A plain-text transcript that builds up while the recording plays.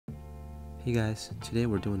Hey guys, today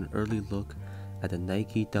we're doing an early look at the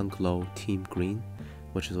Nike Dunk Low Team Green,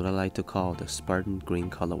 which is what I like to call the Spartan Green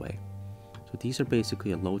colorway. So these are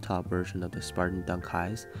basically a low top version of the Spartan Dunk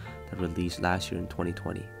Highs that released last year in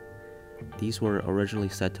 2020. These were originally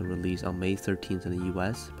set to release on May 13th in the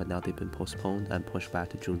US, but now they've been postponed and pushed back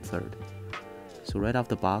to June 3rd. So right off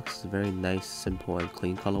the box, it's a very nice, simple and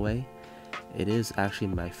clean colorway. It is actually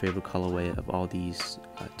my favorite colorway of all these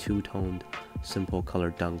two-toned simple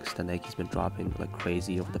colored dunks that Nike's been dropping like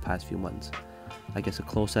crazy over the past few months. I guess a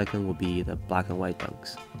close second will be the black and white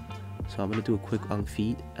dunks. So I'm going to do a quick on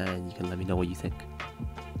feet and you can let me know what you think.